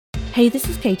Hey, this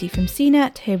is Katie from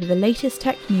CNET, here with the latest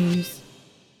tech news.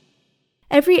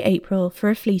 Every April, for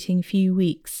a fleeting few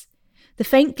weeks, the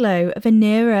faint glow of a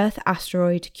near-Earth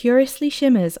asteroid curiously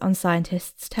shimmers on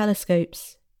scientists'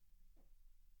 telescopes.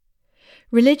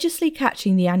 Religiously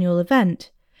catching the annual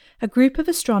event, a group of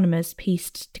astronomers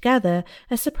pieced together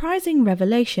a surprising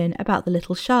revelation about the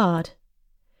little shard.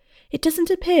 It doesn't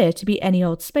appear to be any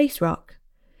old space rock.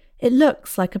 It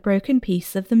looks like a broken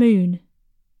piece of the moon.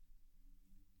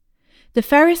 The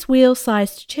Ferris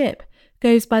wheel-sized chip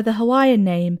goes by the Hawaiian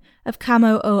name of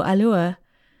Kamo-o-Alua,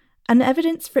 and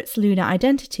evidence for its lunar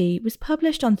identity was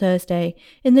published on Thursday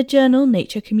in the journal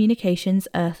Nature Communications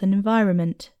Earth and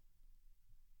Environment.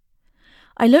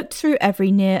 I looked through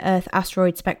every near-Earth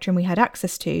asteroid spectrum we had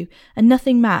access to, and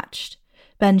nothing matched,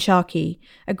 Ben Sharkey,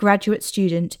 a graduate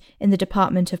student in the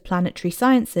Department of Planetary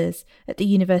Sciences at the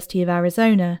University of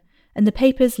Arizona, and the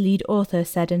paper's lead author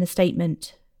said in a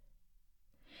statement.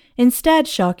 Instead,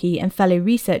 Sharkey and fellow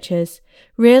researchers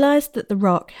realized that the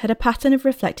rock had a pattern of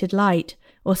reflected light,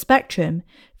 or spectrum,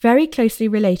 very closely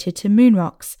related to moon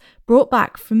rocks brought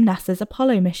back from NASA's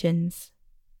Apollo missions.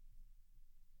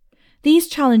 These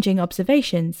challenging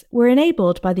observations were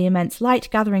enabled by the immense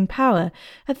light-gathering power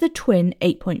of the twin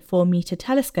 8.4-metre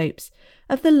telescopes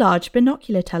of the Large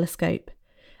Binocular Telescope.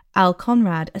 Al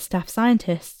Conrad, a staff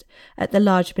scientist at the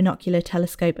Large Binocular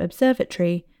Telescope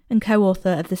Observatory and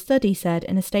co-author of the study, said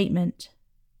in a statement.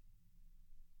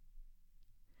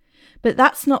 But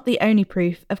that's not the only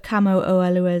proof of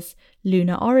Kamo-o-Alua's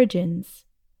lunar origins.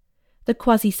 The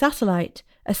quasi-satellite,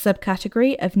 a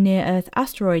subcategory of near-Earth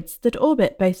asteroids that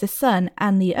orbit both the Sun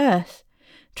and the Earth,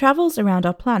 travels around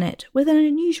our planet with an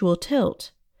unusual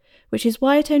tilt, which is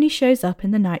why it only shows up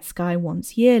in the night sky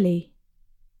once yearly.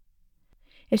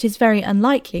 It is very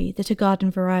unlikely that a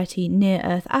garden-variety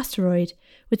near-Earth asteroid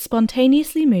would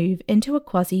spontaneously move into a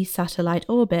quasi-satellite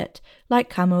orbit like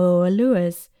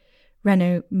Kamo-o-Alua's,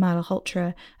 Reno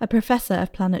Malhotra, a professor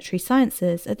of planetary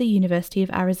sciences at the University of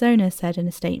Arizona, said in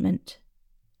a statement.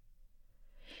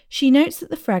 She notes that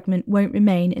the fragment won't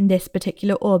remain in this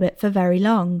particular orbit for very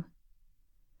long.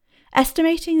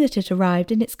 Estimating that it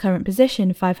arrived in its current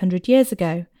position 500 years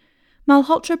ago,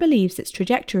 Malhotra believes its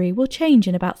trajectory will change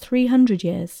in about 300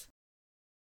 years.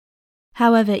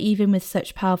 However, even with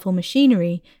such powerful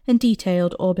machinery and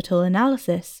detailed orbital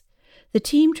analysis, the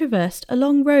team traversed a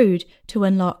long road to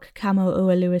unlock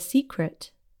Kamo-o-Alua's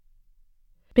secret.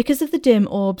 Because of the dim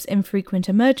orb's infrequent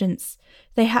emergence,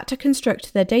 they had to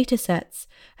construct their datasets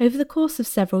over the course of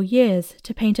several years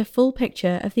to paint a full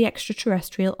picture of the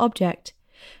extraterrestrial object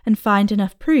and find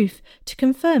enough proof to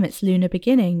confirm its lunar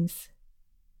beginnings.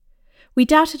 We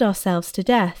doubted ourselves to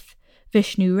death,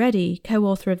 Vishnu Reddy,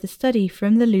 co-author of the study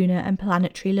from the Lunar and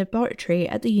Planetary Laboratory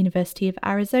at the University of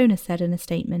Arizona, said in a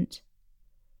statement.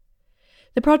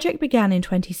 The project began in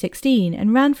 2016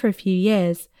 and ran for a few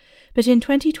years, but in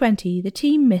 2020 the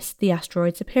team missed the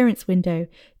asteroid's appearance window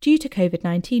due to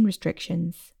COVID-19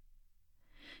 restrictions.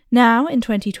 Now, in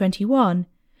 2021,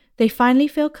 they finally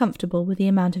feel comfortable with the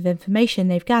amount of information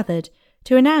they've gathered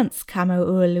to announce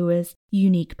Kamo-o-Alua's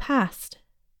unique past.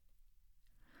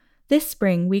 This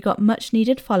spring we got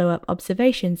much-needed follow-up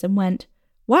observations and went,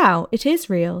 "Wow, it is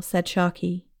real," said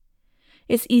Sharkey.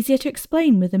 "It's easier to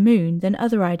explain with the moon than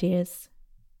other ideas."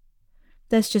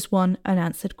 There's just one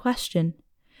unanswered question.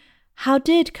 How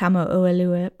did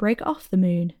Kamo-o-Alua break off the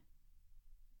moon?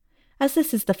 As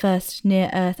this is the first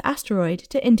near-Earth asteroid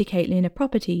to indicate lunar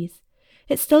properties,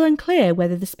 it's still unclear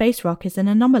whether the space rock is an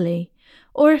anomaly,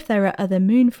 or if there are other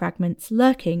moon fragments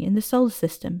lurking in the solar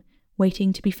system,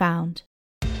 waiting to be found.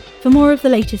 For more of the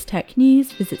latest tech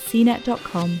news, visit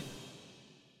cnet.com.